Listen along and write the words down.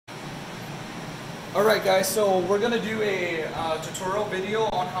Alright guys, so we're going to do a tutorial video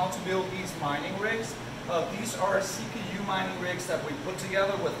on how to build these mining rigs. These are CPU mining rigs that we put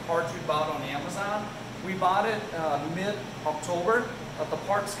together with parts we bought on Amazon. We bought it mid-October. The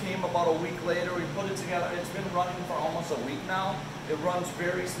parts came about a week later. We put it together. It's been running for almost a week now. It runs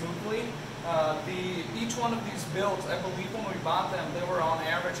very smoothly. Each one of these builds, I believe when we bought them, they were on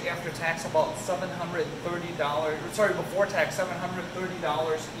average after tax about $730, sorry, before tax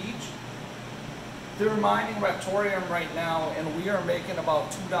 $730 each. They're mining Raptoreum right now, and we are making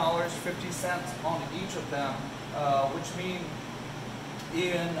about $2.50 on each of them, which means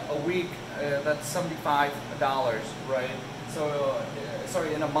in a week that's $75, right? So,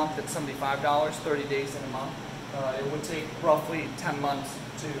 sorry, in a month it's $75, 30 days in a month. It would take roughly 10 months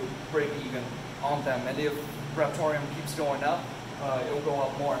to break even on them, and if Raptoreum keeps going up, it will go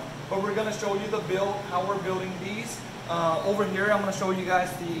up more. But we're going to show you the build, how we're building these. Over here I'm going to show you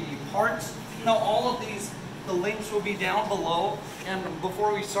guys the parts. Now all of these, the links will be down below. And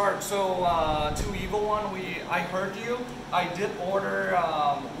before we start, so to Evil One, I heard you. I did order.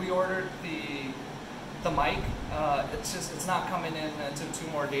 We ordered the mic. It's not coming in until 2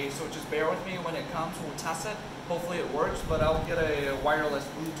 more days. So just bear with me when it comes. We'll test it. Hopefully it works. But I'll get a wireless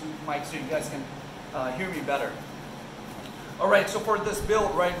Bluetooth mic so you guys can hear me better. Alright, so for this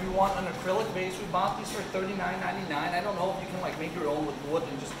build, right, we want an acrylic base. We bought these for $39.99. I don't know if you can like make your own with wood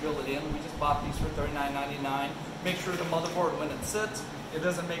and just drill it in. We just bought these for $39.99. Make sure the motherboard, when it sits, it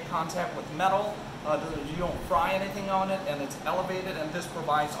doesn't make contact with metal. You don't fry anything on it, and it's elevated, and this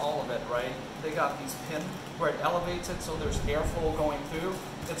provides all of it, right? They got these pins where it elevates it so there's airflow going through.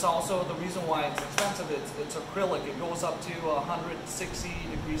 It's also the reason why it's expensive. It's acrylic. It goes up to 160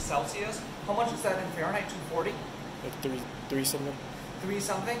 degrees Celsius. How much is that in Fahrenheit? 240? Like three something. 3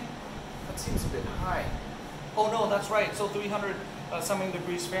 something? That seems a bit high. Oh no, that's right. So 300 something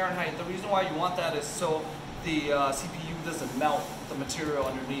degrees Fahrenheit. The reason why you want that is so the CPU doesn't melt the material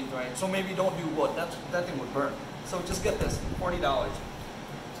underneath, right? So maybe don't do wood. That thing would burn. So just get this, $40.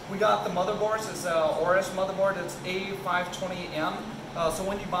 We got the motherboards. It's ORS motherboard. It's A520M. So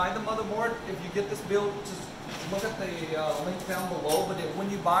when you buy the motherboard, if you get this build, just look at the link down below. But when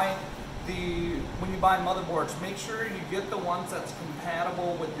you buy motherboards, make sure you get the ones that's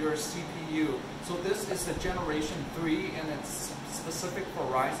compatible with your CPU. So this is the generation 3, and it's specific for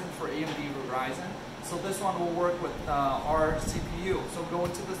Ryzen, for AMD Ryzen. So this one will work with our CPU. So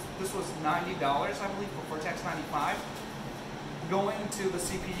going to this was $90, I believe, before tax $95. Going to the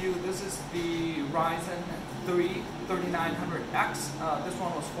CPU, this is the Ryzen 3 3900X. This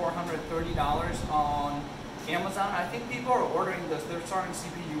one was $430 on Amazon. I think people are ordering this. They're starting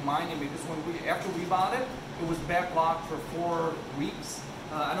CPU mining because after we bought it, it was backlogged for 4 weeks.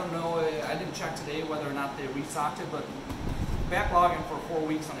 I don't know. I didn't check today whether or not they restocked it, but backlogging for 4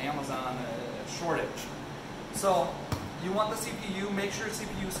 weeks on Amazon, shortage. So you want the CPU. Make sure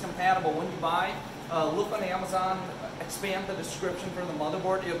CPU is compatible. When you buy, look on Amazon. Expand the description for the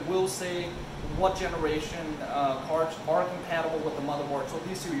motherboard. It will say what generation cards are compatible with the motherboard. So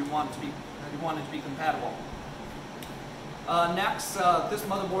these two you want it to be compatible. Next, this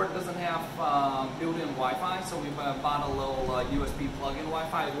motherboard doesn't have built-in Wi-Fi, so we bought a little USB plug-in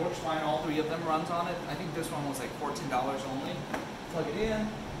Wi-Fi. It works fine. All 3 of them runs on it. I think this one was like $14 only. Plug it in.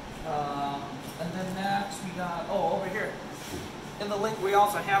 And then next we got, over here. In the link we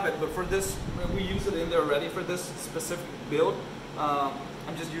also have it, but for this, we use it in there already for this specific build.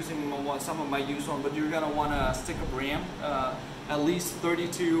 I'm just using some of my used one, but you're going to want a stick of RAM, at least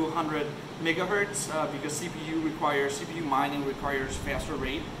 3200 megahertz, because CPU mining requires faster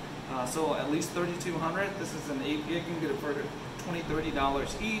rate. So at least 3200. This is an 8 gig. You can get it for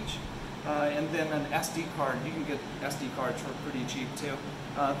 $20–30 each. And then an SD card. You can get SD cards for pretty cheap too.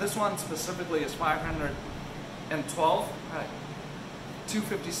 This one specifically is 512.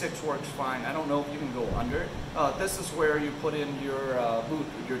 256 works fine. I don't know if you can go under. This is where you put in your boot,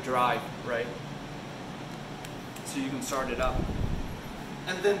 your drive, right? So you can start it up.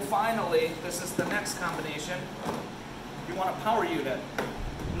 And then finally, this is the next combination. You want a power unit.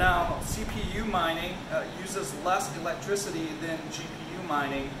 Now, CPU mining uses less electricity than GPU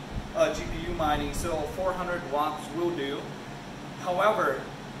mining. So 400 watts will do. However,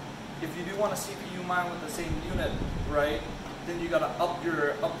 if you do want a CPU mine with the same unit, right, then you gotta up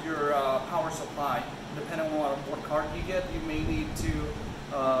your power supply. Depending on what card you get, you may need to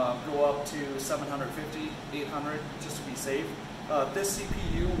go up to 750, 800 just to be safe. This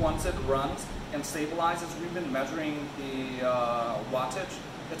CPU, once it runs and stabilizes, we've been measuring the wattage.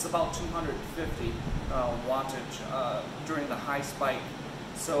 It's about 250 wattage during the high spike.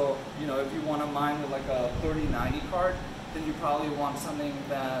 So, if you want to mine with like a 3090 card, then you probably want something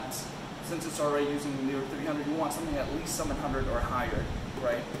that's since it's already using the newer 300, you want something at least 700 or higher,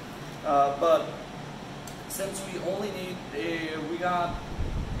 right? But since we only need we got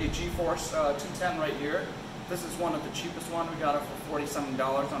a GeForce 210 right here. This is one of the cheapest one. We got it for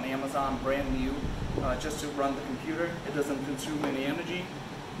 $47 on Amazon, brand new, just to run the computer. It doesn't consume any energy,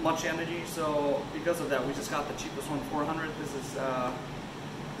 much energy. So because of that, we just got the cheapest one, 400. This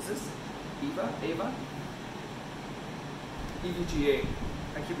is Ava? EVGA.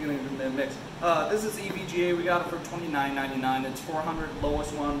 I keep getting them in the mix. This is EVGA. We got it for $29.99. It's 400,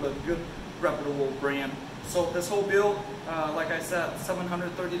 lowest one, but good, reputable brand. So this whole build, like I said,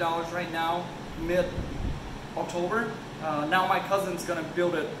 $730 right now, mid-October. Now my cousin's gonna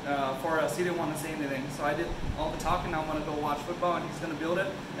build it for us. He didn't want to say anything, so I did all the talking. Now I'm gonna go watch football, and he's gonna build it.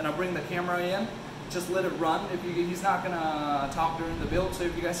 And I'll bring the camera in. Just let it run. He's not gonna talk during the build. So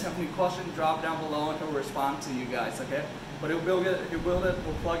if you guys have any questions, drop down below, and he'll respond to you guys. Okay? But he'll build it.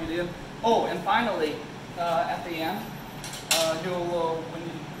 We'll plug it in. Oh, and finally, at the end, he'll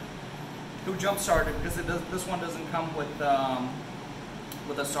jump start it because this one doesn't come with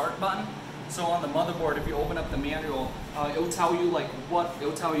a start button. So on the motherboard, if you open up the manual, it'll tell you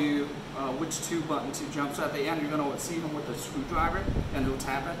which two buttons to jump. So at the end, you're gonna see him with the screwdriver, and he'll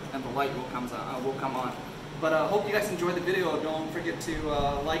tap it, and the light will come on. But hope you guys enjoyed the video. Don't forget to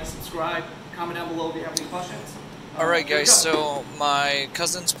like, subscribe, comment down below if you have any questions. Alright guys, so my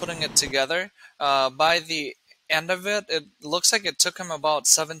cousin's putting it together. By the end of it, it looks like it took him about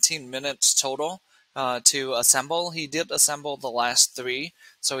 17 minutes total to assemble. He did assemble the last 3,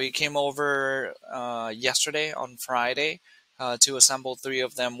 so he came over yesterday on Friday to assemble 3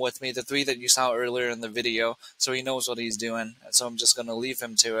 of them with me, the 3 that you saw earlier in the video, so he knows what he's doing. So I'm just going to leave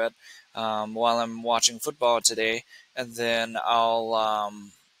him to it while I'm watching football today, and then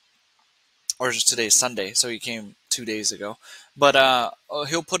or just today's Sunday, so he came 2 days ago. But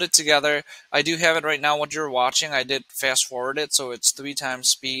he'll put it together. I do have it right now. What you're watching, I did fast forward it, so it's 3 times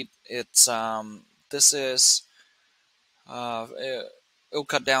speed. It's this is it'll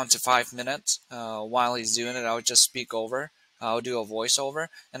cut down to 5 minutes. While he's doing it, I'll just speak over. I'll do a voiceover,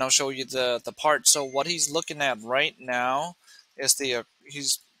 and I'll show you the part. So what he's looking at right now is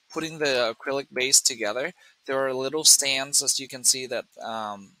he's putting the acrylic base together. There are little stands, as you can see, that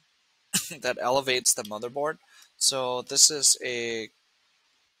that elevates the motherboard. So this is a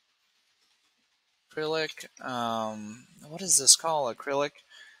acrylic, what is this called? Acrylic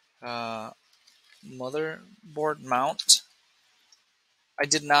motherboard mount. I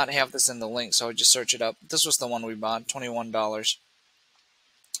did not have this in the link, so I just search it up. This was the one we bought, $21.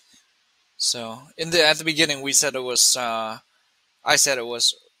 So at the beginning we said it was I said it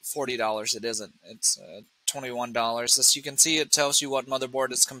was $40. It isn't. It's $21. As you can see, it tells you what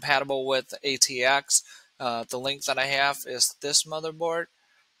motherboard is compatible with ATX. The link that I have is this motherboard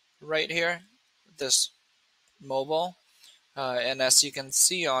right here, this mobile. And as you can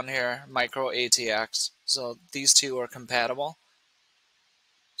see on here, micro ATX. So these two are compatible.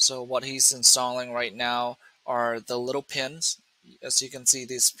 So what he's installing right now are the little pins. As you can see,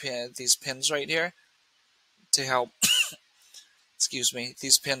 these pins right here to help excuse me,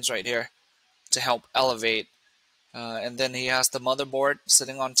 these pins right here to help elevate. And then he has the motherboard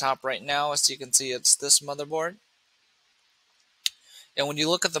sitting on top right now. As you can see, it's this motherboard. And when you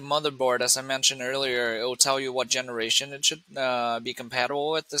look at the motherboard, as I mentioned earlier, it will tell you what generation it should be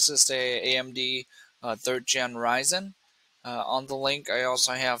compatible with. This is a AMD 3rd Gen Ryzen. On the link, I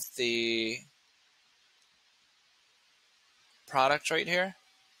also have the product right here.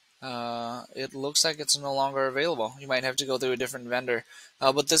 It looks like it's no longer available. You might have to go through a different vendor.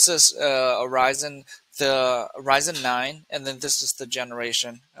 But this is a Ryzen, the Ryzen 9, and then this is the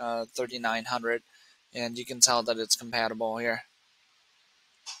generation 3900, and you can tell that it's compatible here.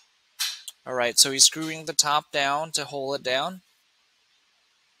 Alright, so he's screwing the top down to hold it down.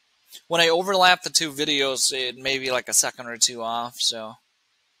 When I overlap the 2 videos, it may be like a second or 2 off, so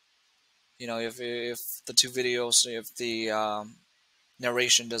you know, if the 2 videos, if the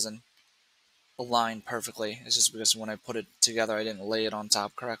narration doesn't align perfectly, it's just because when I put it together I didn't lay it on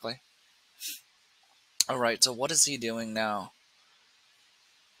top correctly. Alright, so what is he doing now?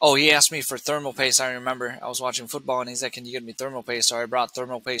 Oh, he asked me for thermal paste. I remember I was watching football and he said, can you get me thermal paste? So I brought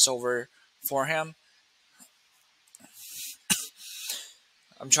thermal paste over for him.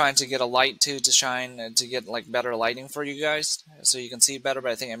 I'm trying to get a light to shine and to get like better lighting for you guys so you can see better,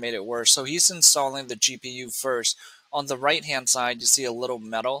 but I think I made it worse. So he's installing the GPU first. On the right hand side you see a little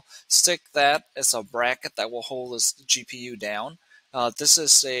metal stick. That is a bracket that will hold this GPU down. This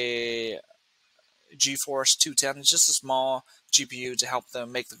is a GeForce 210. It's just a small GPU to help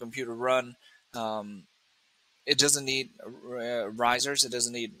them make the computer run it doesn't need risers. It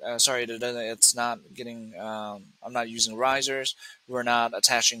doesn't need. Sorry, it's not getting. I'm not using risers. We're not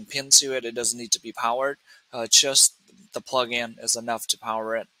attaching pins to it. It doesn't need to be powered. Just the plug-in is enough to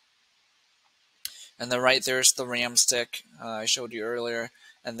power it. And then right there's the RAM stick I showed you earlier.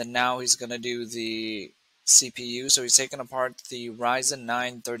 And then now he's going to do the CPU. So he's taking apart the Ryzen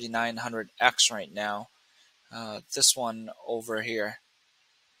 9 3900X right now. This one over here.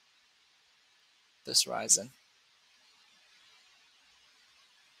 This Ryzen.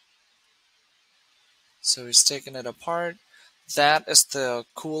 So he's taking it apart. That is the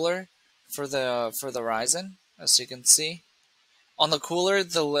cooler for the Ryzen, as you can see. On the cooler,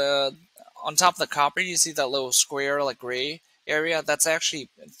 on top of the copper, you see that little square, like gray area. That's actually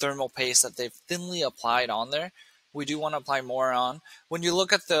thermal paste that they've thinly applied on there. We do want to apply more on. When you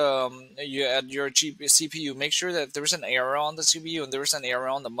look at the your CPU, make sure that there's an arrow on the CPU and there's an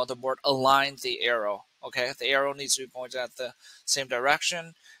arrow on the motherboard. Align the arrow. Okay, the arrow needs to be pointed at the same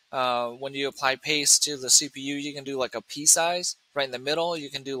direction. When you apply paste to the CPU, you can do like a pea size right in the middle. You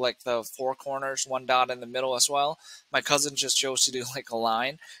can do like the 4 corners, 1 dot in the middle as well. My cousin just chose to do like a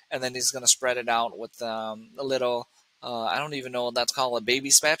line, and then he's going to spread it out with a little, I don't even know what that's called, a baby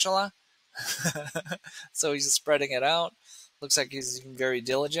spatula. So he's spreading it out. Looks like he's very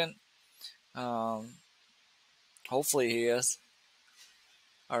diligent. Hopefully he is.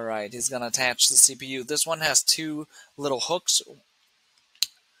 Alright, he's going to attach the CPU. This one has 2 little hooks.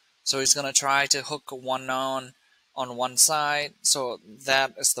 So he's going to try to hook one on one side. So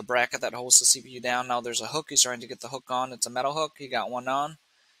that is the bracket that holds the CPU down. Now there's a hook. He's trying to get the hook on. It's a metal hook. He got one on.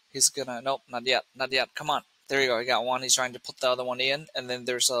 He's going to, nope, not yet. Not yet. Come on. There you go. He got one. He's trying to put the other one in. And then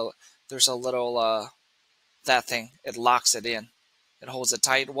there's a little, that thing. It locks it in. It holds it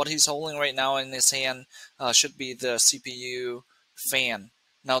tight. What he's holding right now in his hand should be the CPU fan.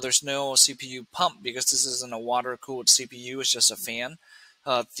 Now there's no CPU pump because this isn't a water-cooled CPU. It's just a fan.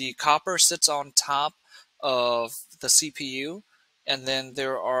 The copper sits on top of the CPU, and then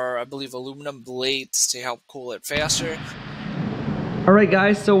there are, I believe, aluminum blades to help cool it faster. All right,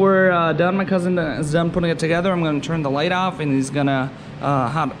 guys, so we're done. My cousin is done putting it together. I'm going to turn the light off, and he's going to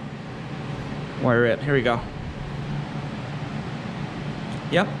hot wire it. Here we go.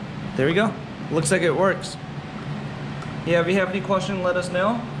 Yep, there we go. Looks like it works. Yeah, if you have any questions, let us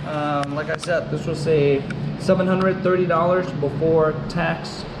know. Like I said, this was a $730 before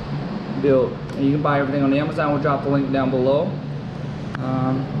tax build. And you can buy everything on Amazon. We'll drop the link down below.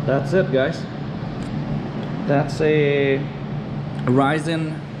 That's it, guys. That's a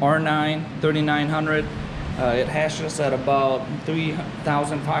Ryzen R9 3900. It hashes at about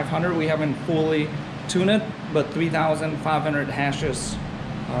 3,500. We haven't fully tuned it, but 3,500 hashes.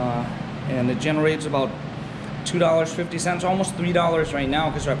 And it generates about $2.50, almost $3 right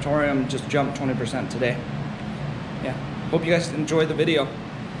now because Raptoreum just jumped 20% today. Yeah, hope you guys enjoyed the video.